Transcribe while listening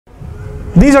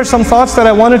These are some thoughts that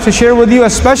I wanted to share with you,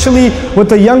 especially with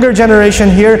the younger generation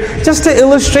here, just to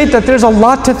illustrate that there's a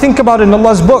lot to think about in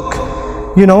Allah's book.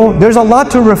 You know, there's a lot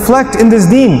to reflect in this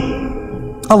deen.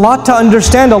 A lot to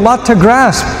understand, a lot to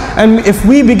grasp. And if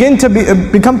we begin to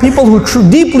become people who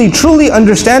deeply, truly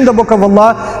understand the Book of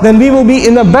Allah, then we will be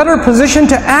in a better position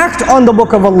to act on the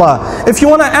Book of Allah. If you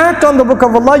want to act on the Book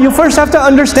of Allah, you first have to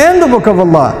understand the Book of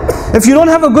Allah. If you don't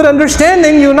have a good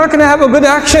understanding, you're not going to have a good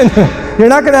action. You're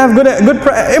not going to have good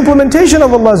implementation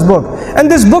of Allah's book.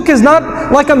 And this book is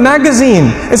not like a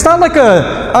magazine. It's not like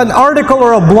an article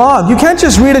or a blog. You can't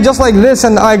just read it just like this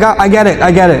and I get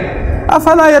it.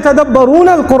 أَفَلَا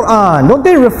يَتَدَبَّرُونَ الْقُرْآنِ. Don't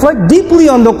they reflect deeply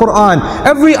on the Qur'an?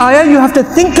 Every ayah you have to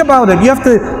think about it. You have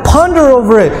to ponder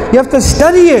over it. You have to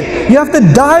study it. You have to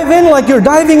dive in like you're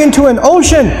diving into an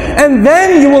ocean. And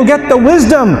then you will get the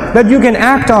wisdom that you can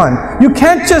act on. You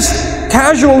can't just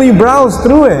casually browse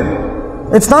through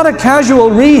it. It's not a casual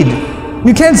read.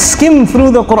 You can't skim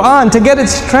through the Qur'an to get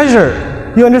its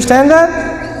treasure. You understand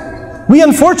that? We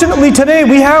unfortunately today,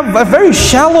 we have a very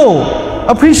shallow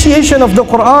appreciation of the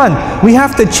Qur'an. We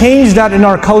have to change that in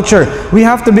our culture. We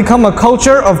have to become a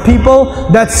culture of people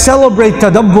that celebrate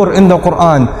tadabbur in the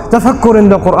Qur'an, tafakkur in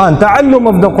the Qur'an, ta'allum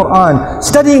of the Qur'an,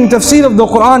 studying tafsir of the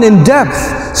Qur'an in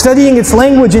depth, studying its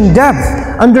language in depth,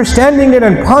 understanding it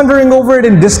and pondering over it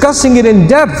and discussing it in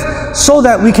depth, so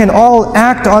that we can all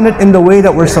act on it in the way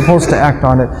that we're supposed to act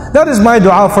on it. That is my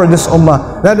dua for this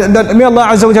ummah. That may Allah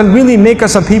Azza wa Jal really make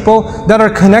us a people that are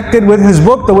connected with His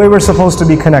book the way we're supposed to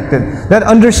be connected. That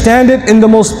understand it in the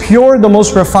most pure, the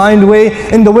most refined way,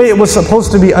 in the way it was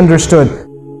supposed to be understood.